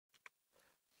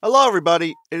Hello,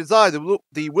 everybody. It is I, the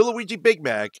Luigi Big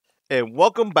Mac, and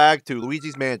welcome back to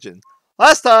Luigi's Mansion.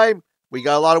 Last time, we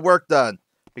got a lot of work done.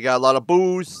 We got a lot of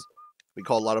booze. We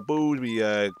caught a lot of booze.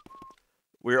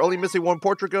 We're only missing one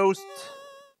portrait ghost.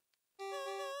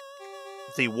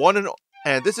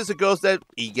 And this is a ghost that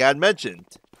Egad mentioned.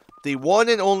 The one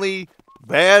and only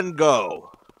Van Gogh.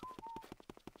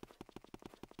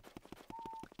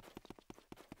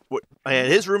 And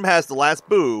his room has the last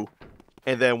boo.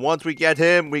 And then once we get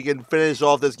him, we can finish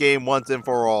off this game once and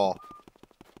for all.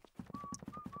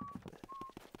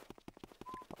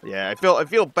 Yeah, I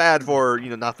feel bad for,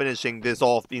 not finishing this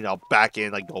off, back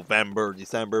in like November,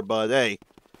 December, but hey,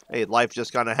 life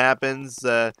just kind of happens.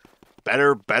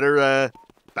 Better to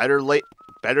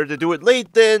do it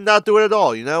late than not do it at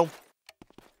all,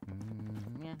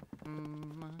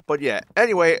 But yeah,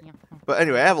 anyway, I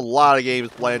have a lot of games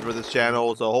planned for this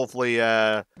channel, so hopefully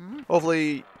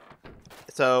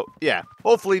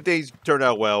things turn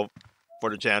out well for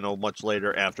the channel much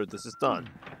later after this is done.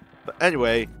 But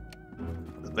anyway,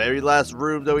 the very last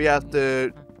room that we have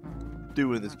to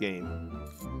do in this game.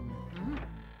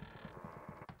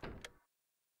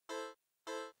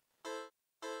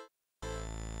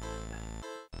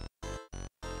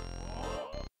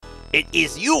 It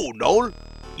is you, Noel!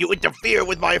 You interfere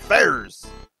with my affairs!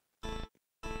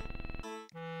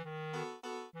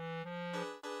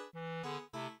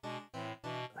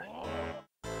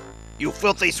 You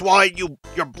filthy swine,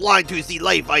 you're blind to the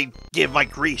life I give my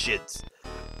creations.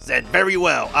 Said very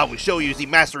well, I will show you the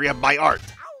mastery of my art.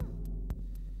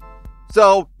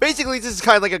 So, basically this is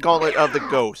kind of like a gauntlet of the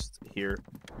ghost here.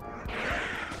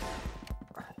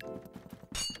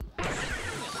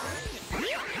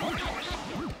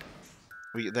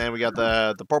 Then we got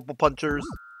the purple punchers,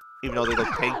 even though they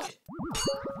look pink.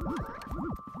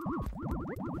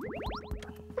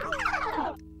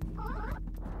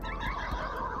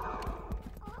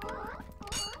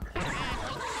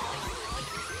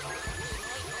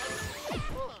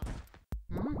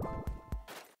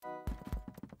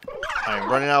 I'm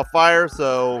running out of fire,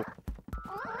 so...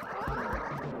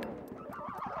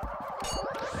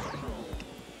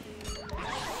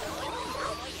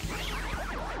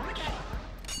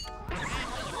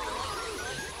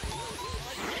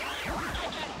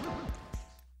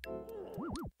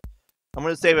 I'm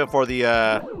gonna save it for the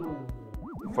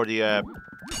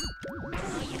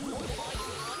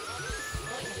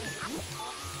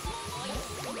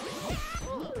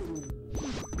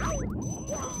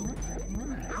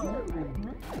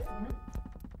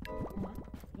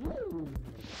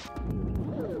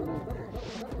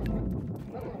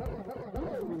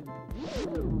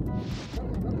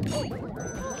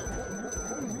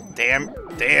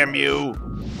Damn you!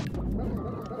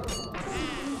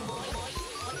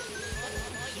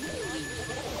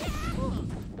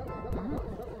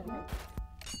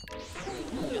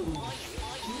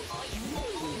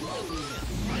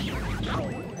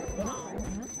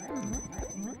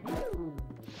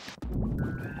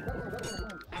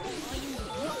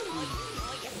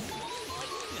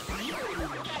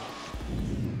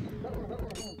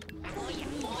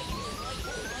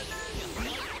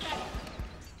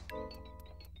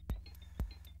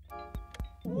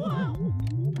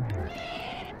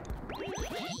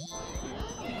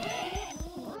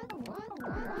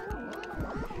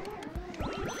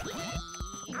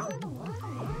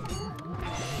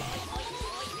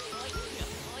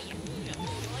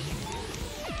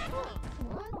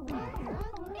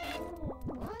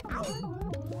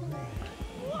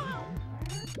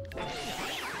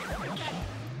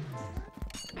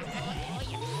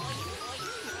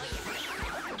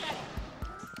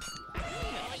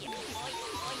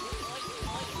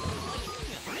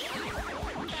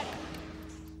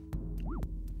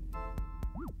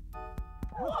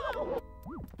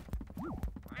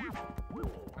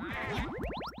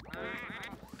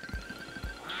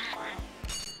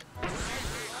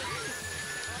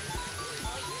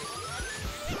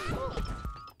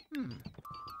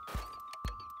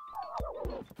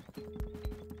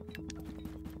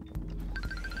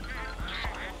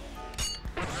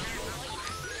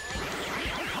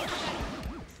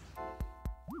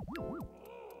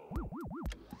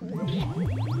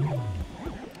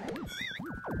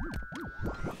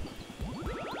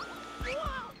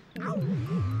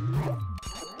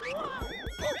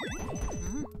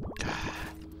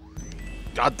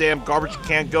 Goddamn garbage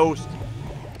can ghost.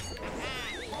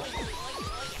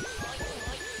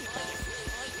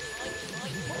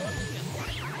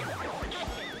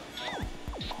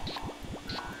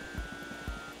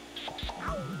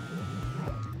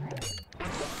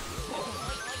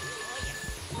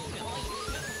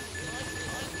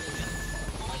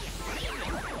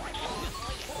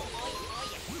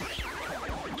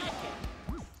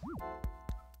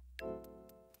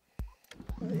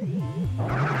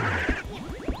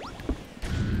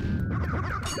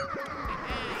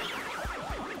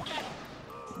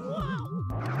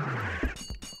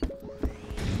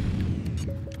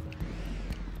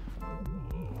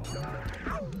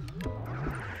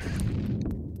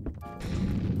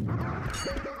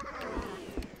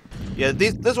 Yeah,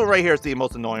 this one right here is the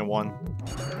most annoying one.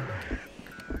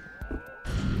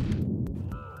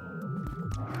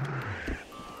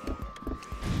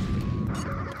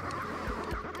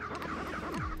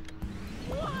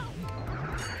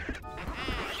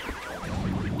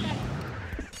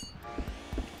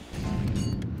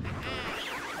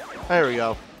 There we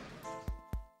go.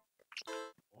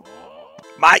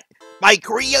 My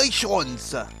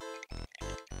creations!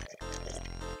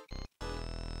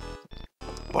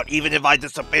 But even if I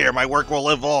disappear, my work will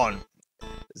live on.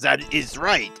 That is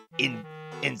right. In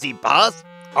the past,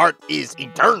 art is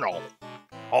eternal.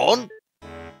 On?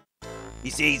 He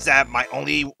says that my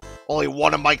only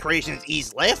one of my creations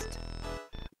is left?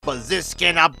 But this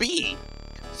cannot be.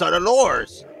 So the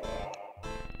lures.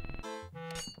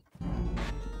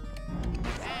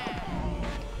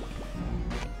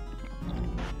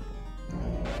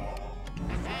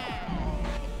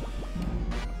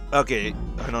 Okay,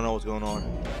 I don't know what's going on.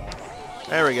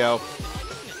 There we go.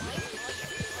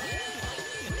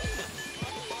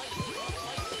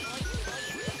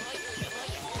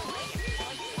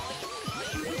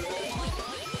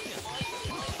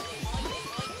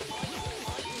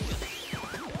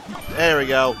 There we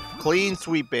go. Clean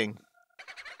sweeping.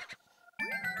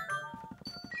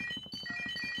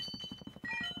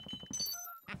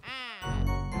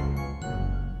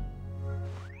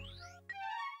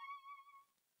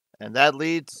 And that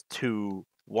leads to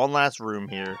one last room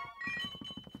here.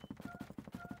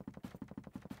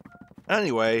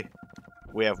 Anyway,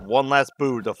 we have one last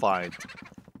boo to find.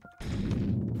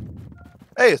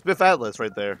 Hey, it's Biff Atlas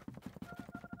right there.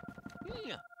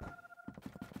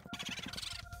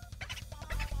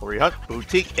 Hunt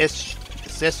Boutique es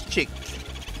chic.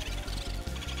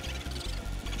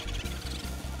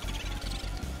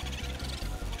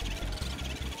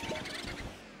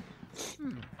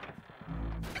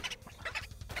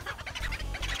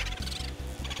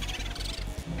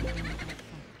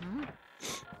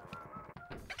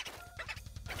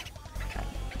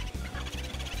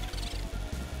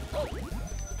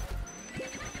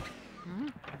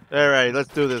 Alright, let's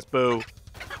do this, boo.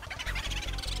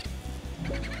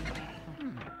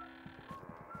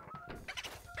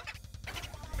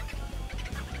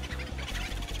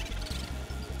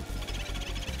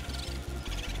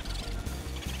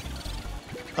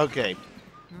 Okay.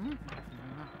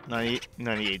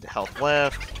 98 health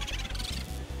left.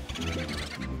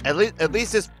 At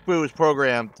least this boo is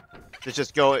programmed to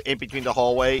just go in between the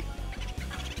hallway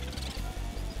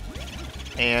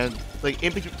and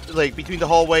between the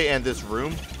hallway and this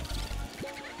room.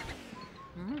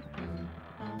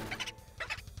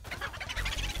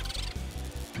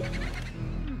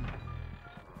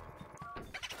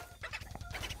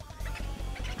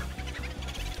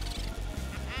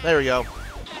 There we go.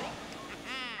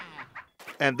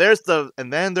 And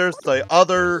then there's the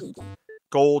other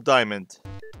gold diamond.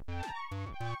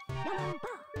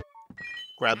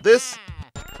 Grab this.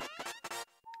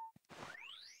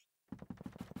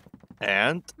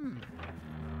 And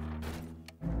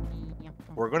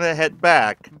we're gonna head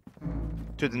back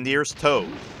to the nearest toad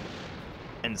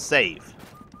and save.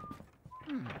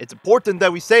 It's important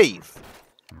that we save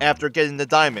after getting the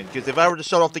diamond, because if I were to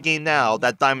shut off the game now,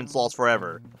 that diamond's lost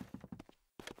forever.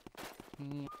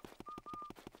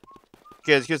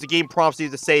 Because the game prompts you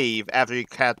to save after you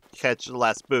catch the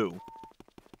last boo.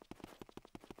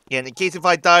 And in case if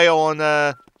I die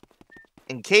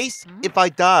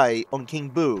on King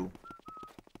Boo,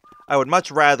 I would much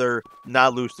rather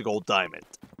not lose the gold diamond.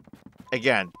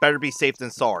 Again, better be safe than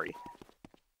sorry.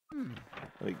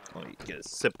 Let me get a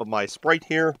sip of my Sprite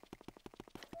here.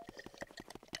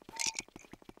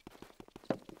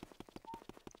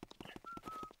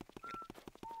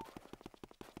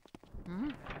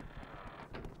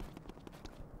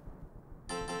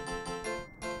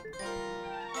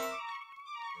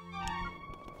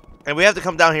 And we have to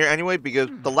come down here anyway, because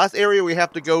the last area we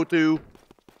have to go to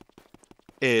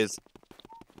is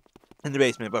in the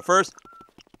basement. But first,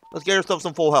 let's get ourselves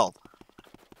some full health.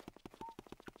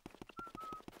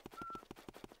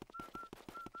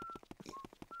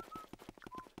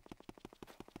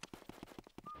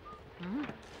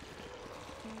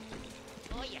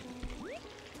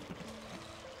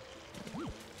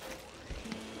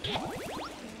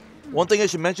 One thing I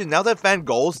should mention, now that Van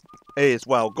Gogh is,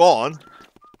 well, gone,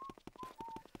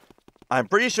 I'm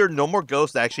pretty sure no more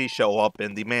ghosts actually show up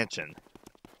in the mansion.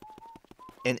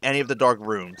 In any of the dark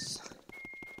rooms.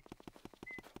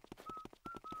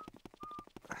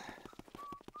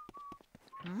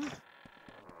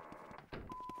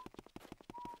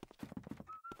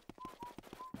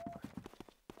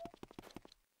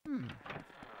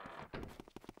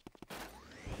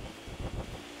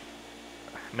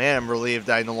 Man, I'm relieved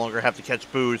that I no longer have to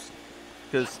catch boos.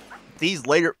 Because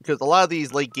a lot of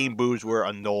these late game boos were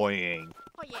annoying.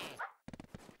 Oh yeah.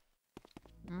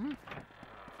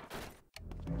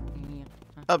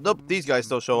 Oh, nope, these guys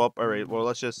still show up. Alright, well,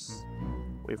 let's just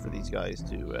wait for these guys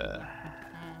to,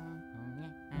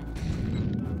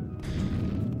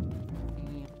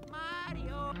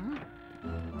 Mario.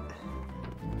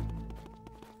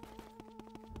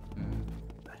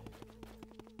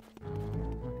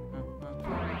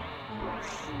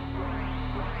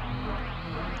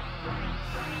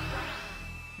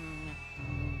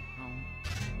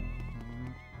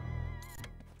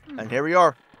 And here we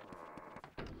are.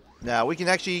 Now, we can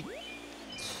actually...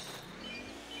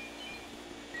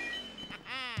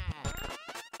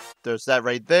 There's that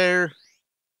right there. I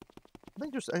don't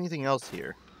think there's anything else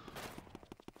here.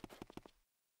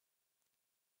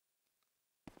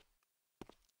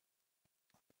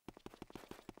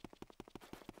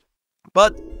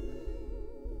 But,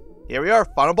 here we are,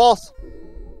 final boss.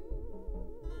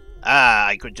 Ah,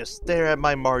 I could just stare at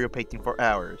my Mario painting for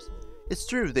hours. It's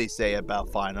true they say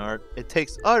about fine art. It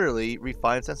takes utterly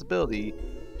refined sensibility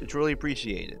to truly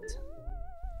appreciate it.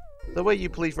 The way you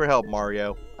plead for help,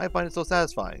 Mario, I find it so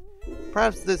satisfying.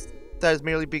 Perhaps that is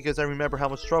merely because I remember how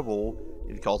much trouble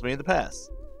it caused me in the past.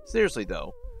 Seriously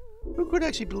though, who could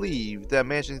actually believe that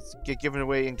mansions get given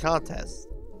away in contests?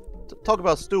 Talk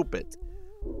about stupid.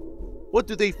 What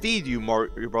do they feed you,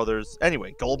 your brothers?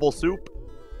 Anyway, gullible soup?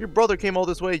 Your brother came all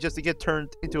this way just to get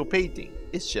turned into a painting.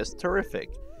 It's just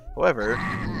terrific. However,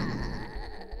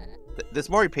 this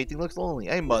Mario painting looks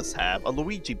lonely. I must have a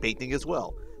Luigi painting as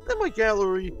well. Then my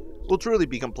gallery will truly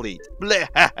be complete. Bleh,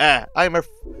 ha ha! I am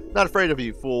not afraid of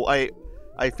you, fool. I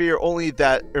fear only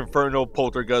that infernal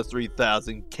poltergust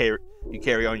 3000 you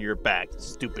carry on your back,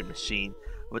 stupid machine.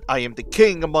 But I am the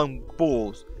king among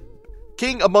bulls.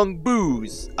 King among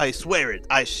boos. I swear it.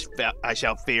 I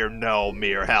shall fear no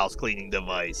mere house cleaning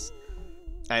device.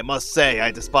 I must say,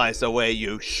 I despise the way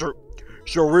you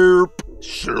sloop,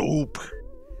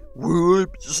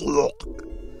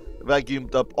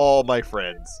 vacuumed up all my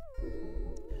friends.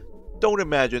 Don't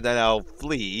imagine that I'll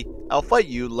flee. I'll fight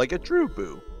you like a true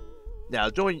boo. Now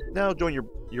join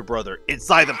your brother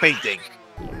inside the painting.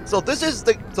 So this is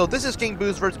King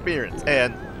Boo's first appearance,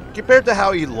 and compared to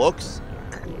how he looks,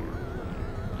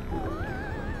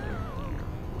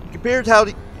 compared how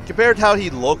he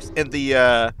looks in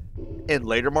the in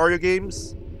later Mario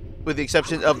games, with the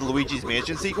exception of the Luigi's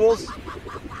Mansion sequels,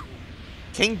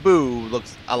 King Boo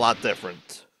looks a lot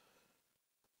different.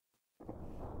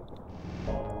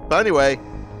 But anyway,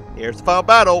 here's the final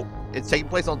battle. It's taking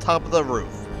place on top of the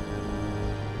roof,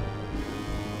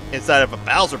 inside of a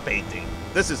Bowser painting.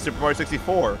 This is Super Mario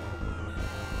 64.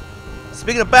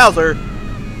 Speaking of Bowser,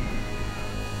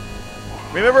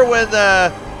 remember when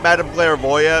Madame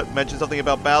Clairvoyant mentioned something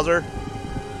about Bowser?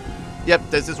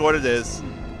 Yep, this is what it is.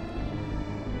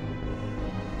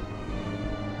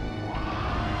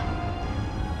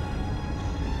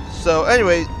 So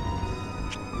anyway,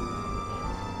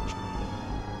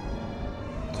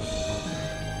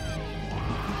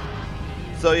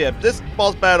 so yeah, this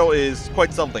boss battle is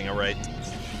quite something, alright.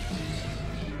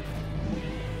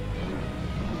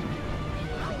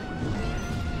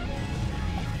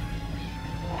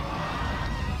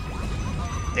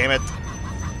 Damn it.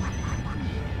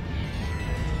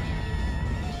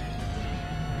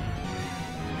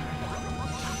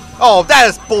 Oh, that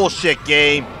is bullshit,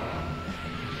 game.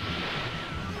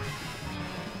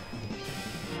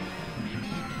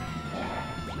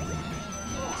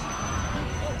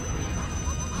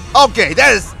 Okay,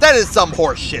 that is some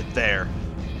horse shit there.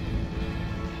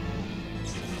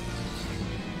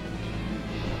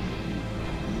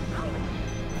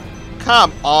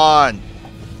 Come on.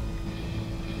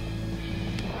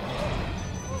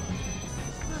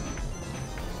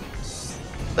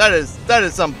 That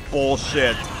is some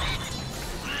bullshit.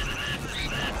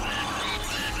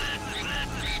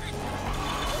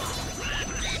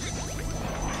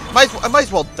 I might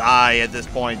as well die at this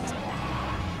point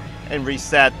and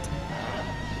reset.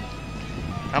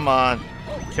 Come on,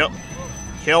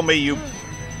 kill me, you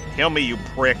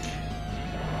prick.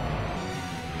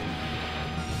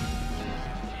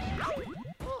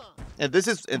 And this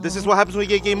is what happens when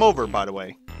you get game over, by the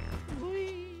way.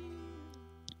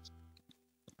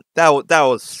 That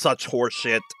was such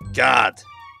horseshit. God.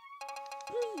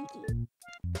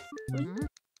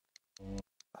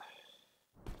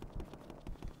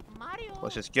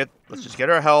 Let's just get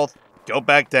our health, go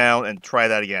back down, and try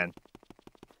that again.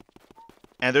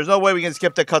 And there's no way we can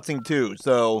skip the cutscene too,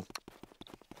 so.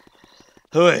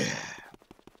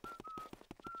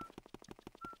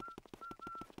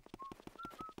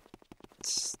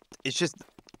 it's just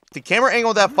the camera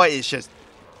angle of that fight is just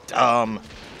dumb.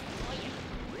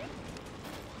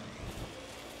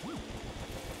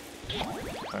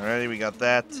 Alrighty, we got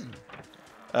that.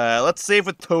 Let's save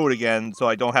with Toad again, so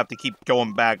I don't have to keep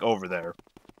going back over there.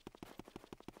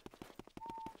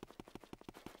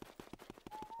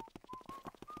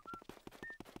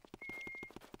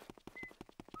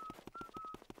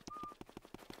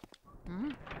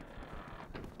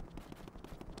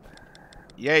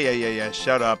 Yeah.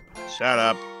 Shut up. Shut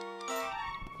up.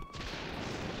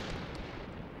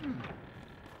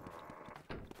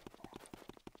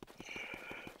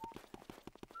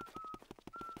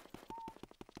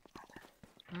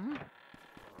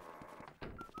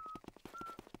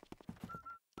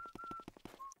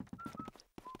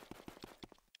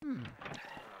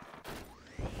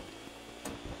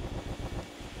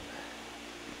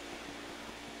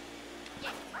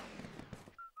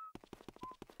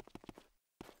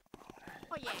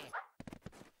 Oh yeah.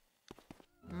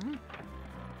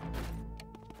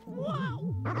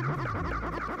 Wow.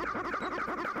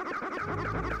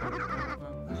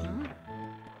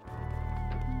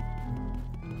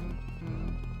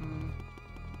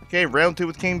 Okay, round 2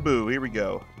 with King Boo. Here we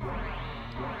go.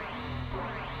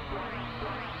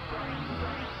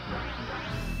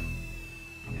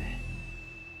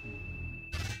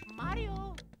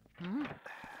 Mario.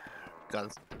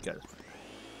 Got it.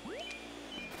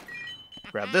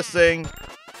 Grab this thing.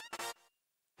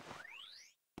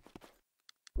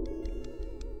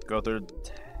 Go through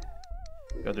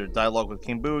dialogue with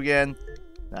King Boo again.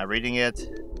 Not reading it.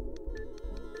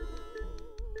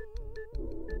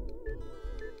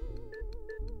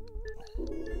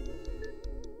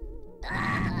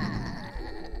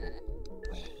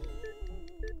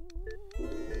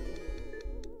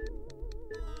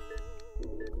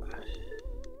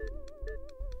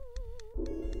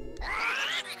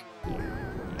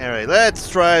 Alright, let's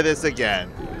try this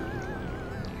again.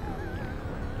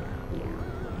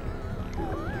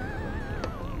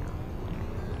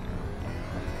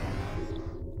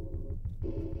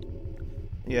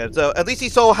 Yeah, so at least he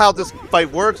saw how this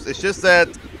fight works. It's just that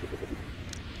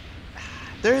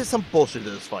there is some bullshit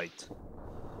in this fight.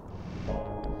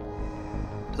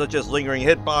 Such as lingering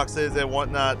hitboxes and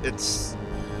whatnot. It's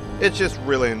just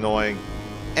really annoying.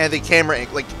 And the camera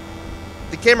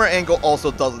angle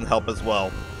also doesn't help as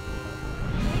well.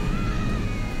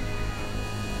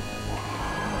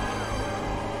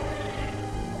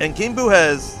 And King Boo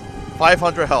has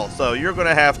 500 health, so you're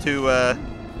gonna have to.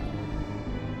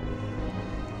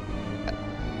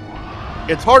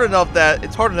 It's hard enough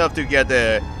to get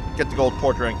the gold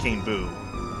portrait on King Boo,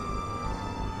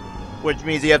 which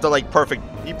means you have to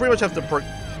You pretty much have to.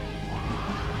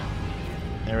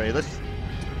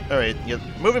 All right. Yeah,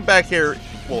 moving back here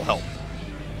will help.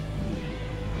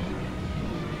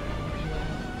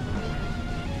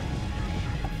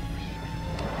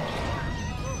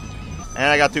 And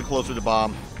I got too close to the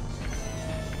bomb.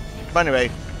 But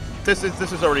anyway, this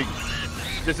is already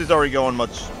going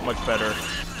much better.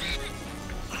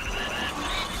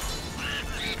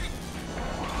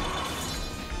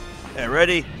 And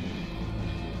ready?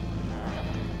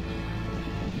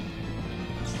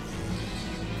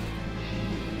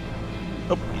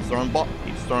 Oh,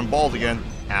 he's throwing balls again.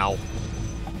 Ow.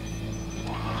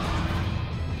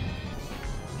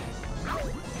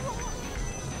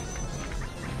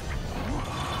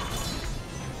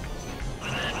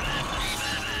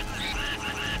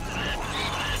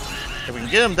 If we can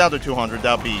get him down to 200,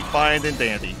 that'll be fine and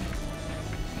dandy.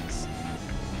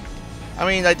 I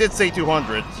mean, I did say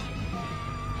 200.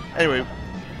 Anyway,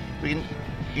 you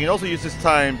can also use this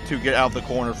time to get out of the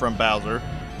corner from Bowser.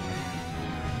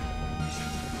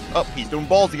 Oh, he's doing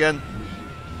balls again.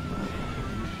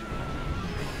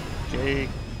 Okay.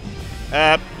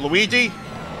 Luigi?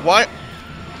 Why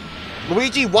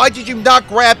did you not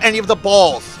grab any of the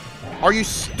balls? Are you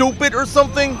stupid or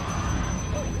something?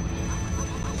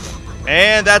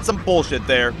 And that's some bullshit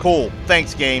there. Cool.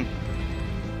 Thanks, game.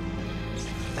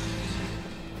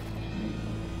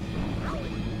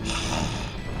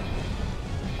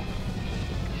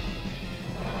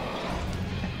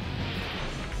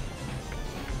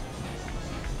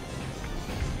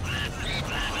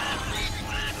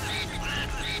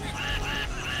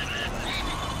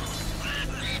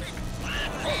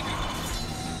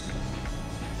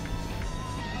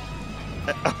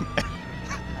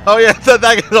 Oh yeah,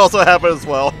 that can also happen as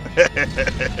well.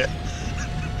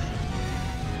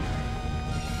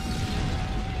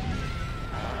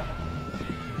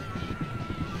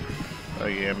 I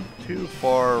am too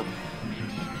far.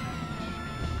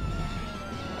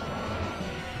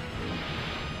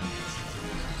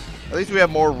 At least we have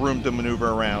more room to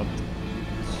maneuver around.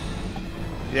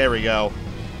 There we go.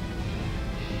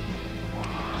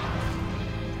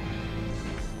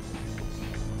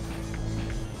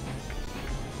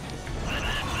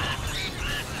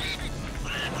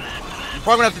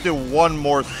 Probably gonna have to do one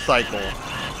more cycle.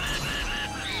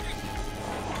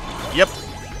 Yep.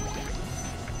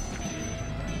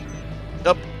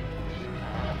 Up.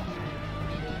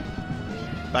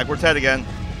 Backwards head again.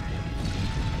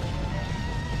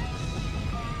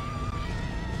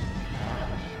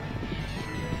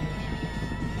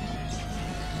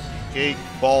 Okay,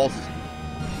 balls.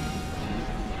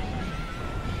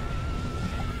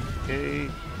 Okay.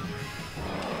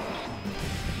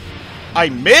 I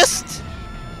missed?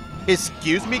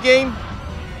 Excuse me, game?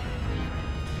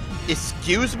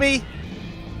 Excuse me?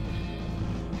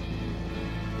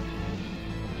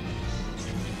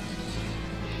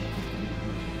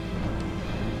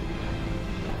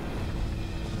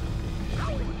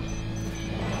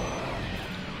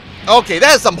 Okay,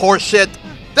 that is some horse shit.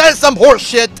 That is some horse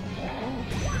shit.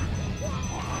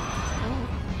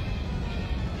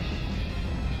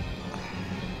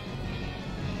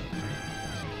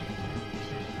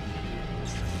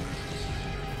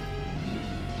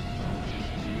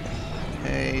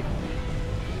 Okay.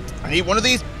 I need one of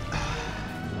these.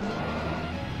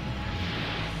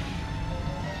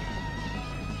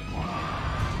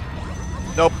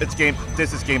 Nope, it's game.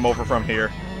 This is game over from here.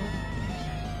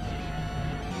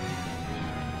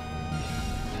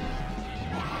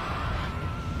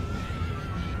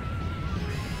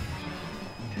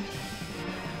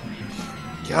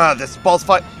 God, this boss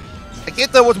fight. I can't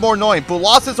tell what's more annoying,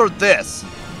 Boolossus or this.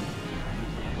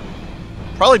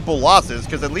 Probably Boolossus,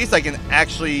 because at least I can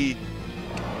actually.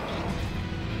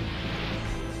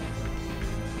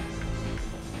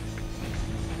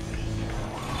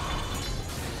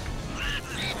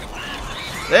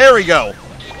 There we go.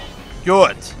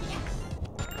 Good.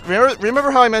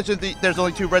 Remember how I mentioned there's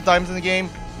only 2 red diamonds in the game?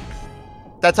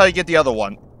 That's how you get the other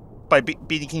one. By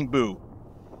beating King Boo.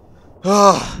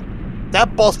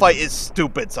 That boss fight is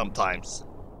stupid sometimes.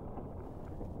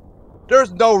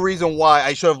 There's no reason why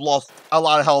I should have lost a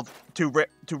lot of health to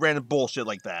random bullshit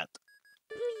like that.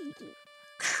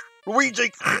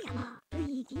 Luigi!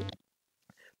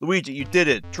 Luigi, you did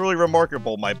it. Truly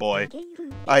remarkable, my boy.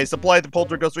 I supplied the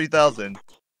Poltergust 3000.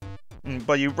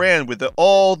 But you ran with it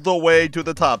all the way to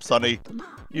the top, Sonny.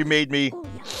 You made me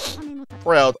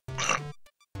proud.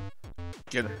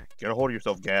 Get a hold of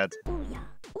yourself, Gad.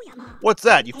 What's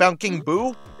that? You found King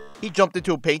Boo? He jumped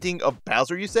into a painting of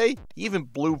Bowser, you say? He even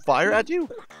blew fire at you?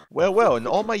 Well, well, in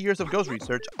all my years of ghost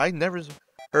research, I never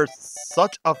heard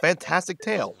such a fantastic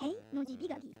tale.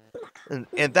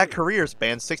 And that career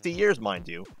spans 60 years, mind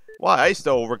you. Why, I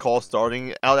still recall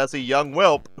starting out as a young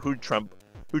whelp who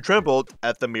trembled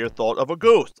at the mere thought of a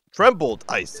ghost. Trembled,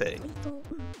 I say.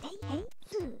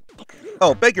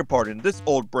 Oh, beg your pardon, this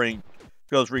old brain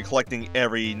goes recollecting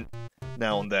every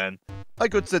now and then. I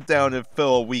could sit down and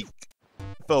fill a week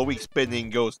spinning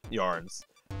ghost yarns.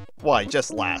 Why,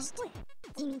 just last.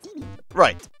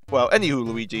 Right. Well, anywho,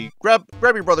 Luigi, grab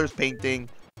your brother's painting,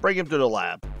 bring him to the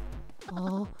lab.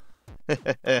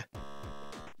 The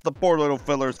poor little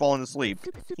fiddler's fallen asleep.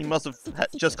 He must have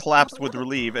just collapsed with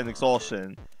relief and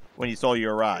exhaustion when he saw you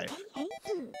arrive.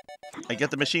 I'll get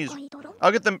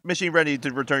the machine ready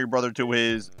to return your brother to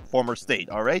his former state,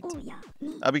 alright?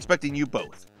 I'll be expecting you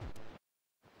both.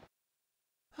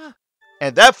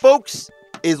 And that, folks,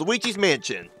 is Luigi's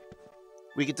Mansion.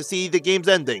 We get to see the game's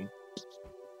ending.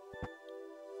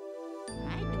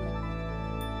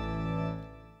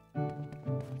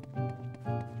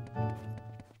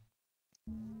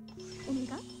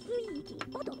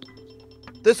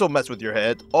 This'll mess with your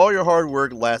head. All your hard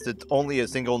work lasted only a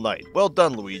single night. Well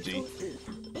done, Luigi.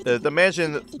 The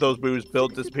mansion those boos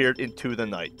built disappeared into the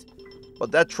night.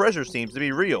 But that treasure seems to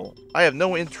be real. I have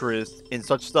no interest in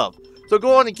such stuff. So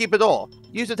go on and keep it all.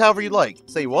 Use it however you like.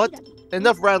 Say what?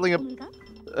 Enough rattling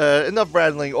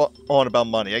on about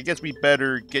money. I guess we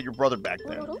better get your brother back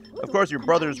then. Of course, your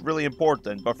brother is really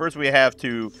important, but first we have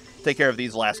to take care of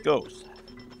these last ghosts.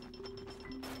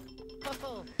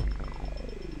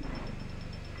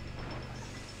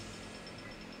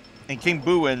 And King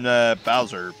Boo and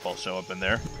Bowser both show up in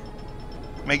there.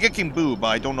 I mean, I get King Boo, but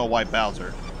I don't know why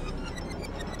Bowser.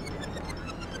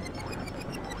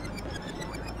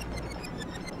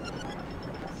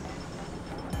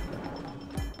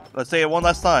 Let's say it one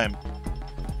last time.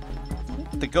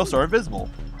 The ghosts are invisible.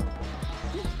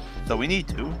 So we need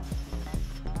to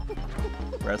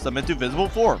press them into visible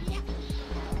form.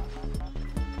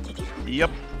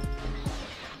 Yep.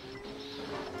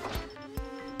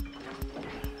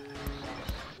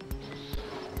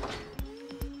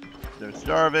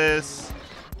 Jarvis,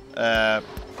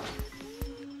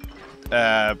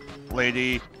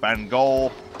 Lady Van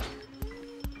Gogh,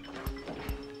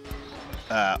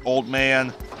 Old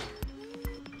Man,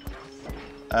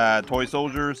 Toy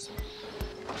Soldiers,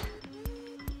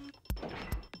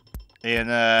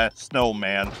 and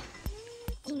Snowman.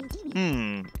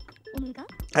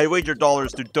 I wager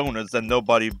dollars to donuts that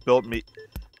nobody built me,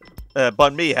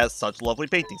 but me has such lovely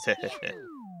paintings.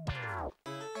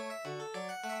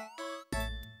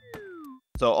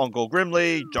 So Uncle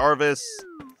Grimley, Jarvis,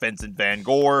 Vincent Van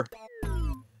Gogh,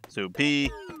 Sue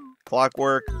P,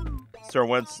 Clockwork, Sir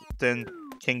Winston,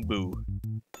 King Boo.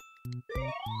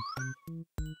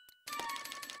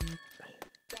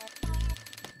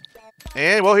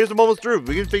 And well, here's the moment's truth.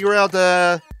 We can figure out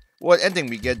what ending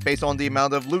we get based on the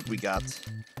amount of loot we got.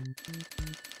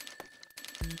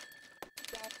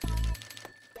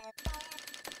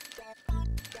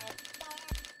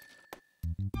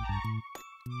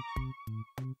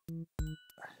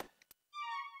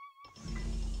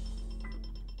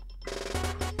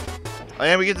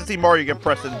 And we get to see Mario get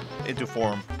pressed into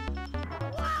form.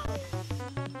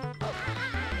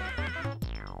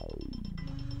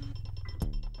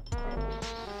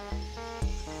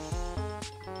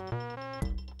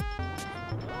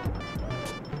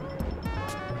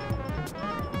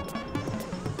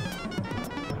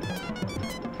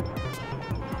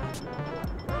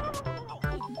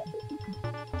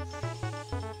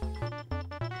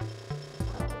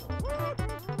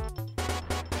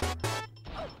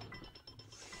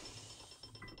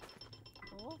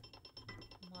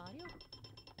 Mario?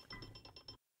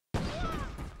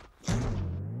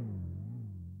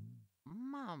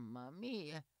 Mamma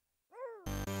mia.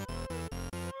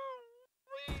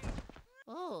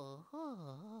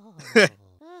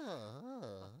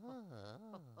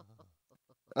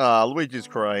 Luigi's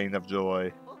crying of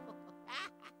joy.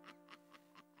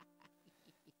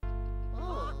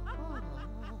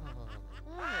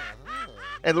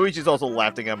 And Luigi's also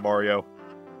laughing at Mario.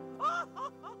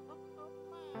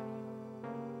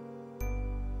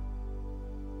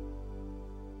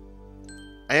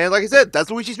 And like I said,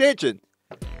 that's Luigi's Mansion.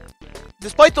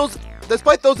 Despite those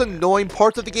annoying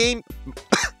parts of the game,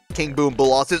 King Boom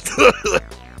losses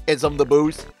and some of the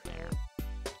boos,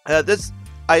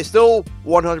 I still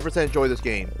 100% enjoy this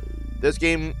game. This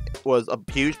game was a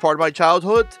huge part of my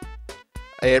childhood,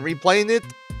 and replaying it,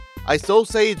 I still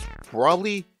say it's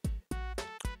probably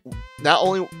not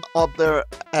only up there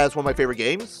as one of my favorite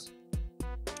games,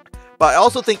 but I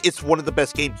also think it's one of the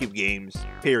best GameCube games,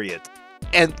 period.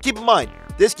 And keep in mind,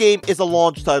 this game is a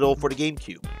launch title for the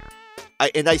GameCube.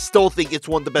 And I still think it's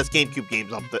one of the best GameCube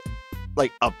games up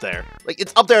there. Like,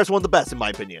 it's up there as one of the best, in my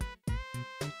opinion.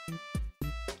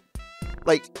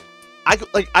 I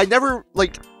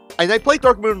played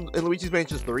Dark Moon in Luigi's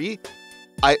Mansion 3.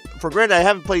 For granted, I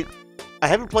haven't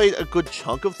played a good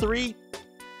chunk of 3.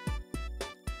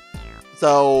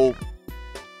 So,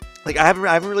 like, I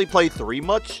haven't really played 3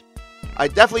 much. I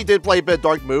definitely did play a bit of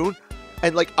Dark Moon,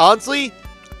 and like, honestly,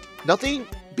 nothing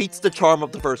beats the charm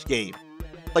of the first game.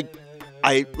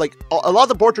 A lot of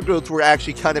the portrait builds were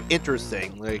actually kind of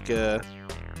interesting.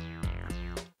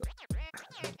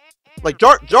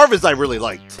 Jarvis I really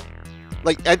liked.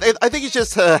 I think it's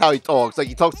just how he talks. Like,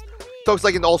 he talks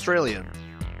like an Australian.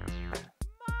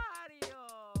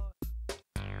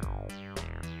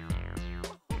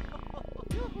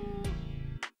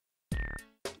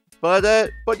 But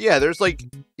yeah, there's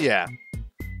yeah.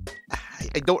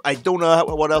 I don't know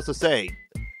what else to say.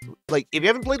 Like, if you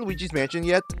haven't played Luigi's Mansion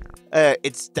yet,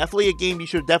 it's definitely a game you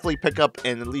should definitely pick up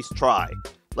and at least try.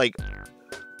 Like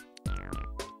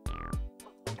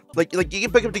you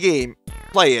can pick up the game,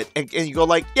 play it, and you go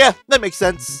like, yeah, that makes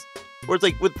sense. Whereas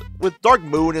like with Dark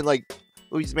Moon and like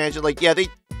Luigi's Mansion, like, yeah,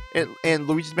 and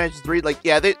Luigi's Mansion 3, like,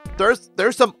 yeah, there's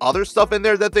some other stuff in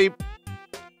there that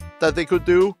they could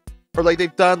do, or like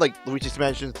they've done, like Luigi's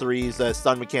Mansion 3's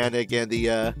stun mechanic and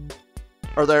the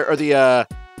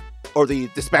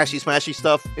smashy smashy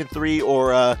stuff in 3,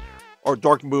 or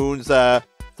Dark Moon's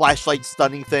flashlight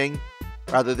stunning thing,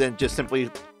 rather than just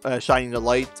simply shining the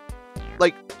light.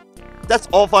 Like, that's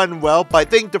all fine and well, but I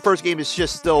think the first game is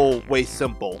just still way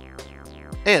simple.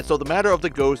 And so the matter of the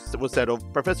ghosts was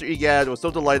settled. Professor Egad was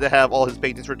so delighted to have all his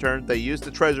paintings returned that he used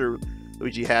the treasure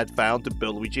Luigi had found to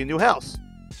build Luigi a new house.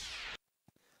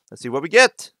 Let's see what we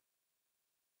get.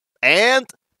 And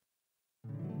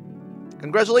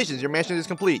congratulations, your mansion is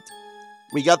complete.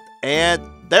 And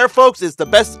there, folks, is the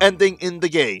best ending in the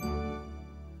game.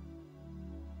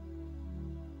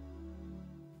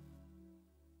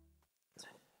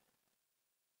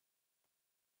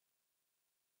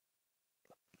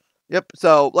 Yep,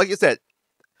 so, like I said,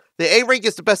 The A rank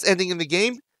is the best ending in the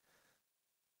game.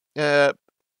 Yeah.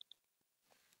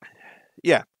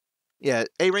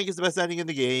 A rank is the best ending in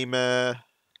the game. The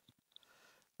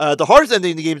hardest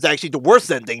ending in the game is actually the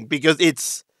worst ending because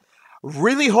it's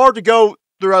really hard to go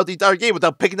throughout the entire game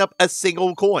without picking up a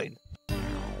single coin.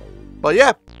 But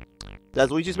yeah,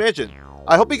 that's Luigi's Mansion.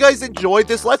 I hope you guys enjoyed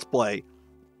this Let's Play.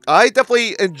 I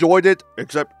definitely enjoyed it,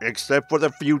 except for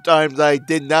the few times I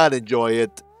did not enjoy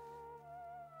it.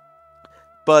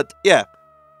 But yeah,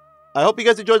 I hope you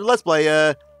guys enjoyed the Let's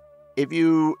Play. If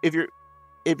you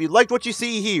liked what you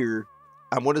see here,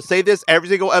 I'm going to say this every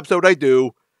single episode I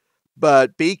do,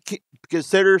 but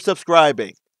consider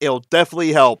subscribing. It'll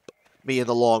definitely help me in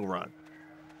the long run.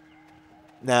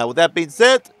 Now, with that being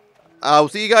said, I'll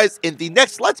see you guys in the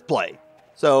next Let's Play.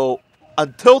 So,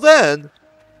 until then,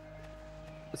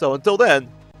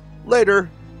 later.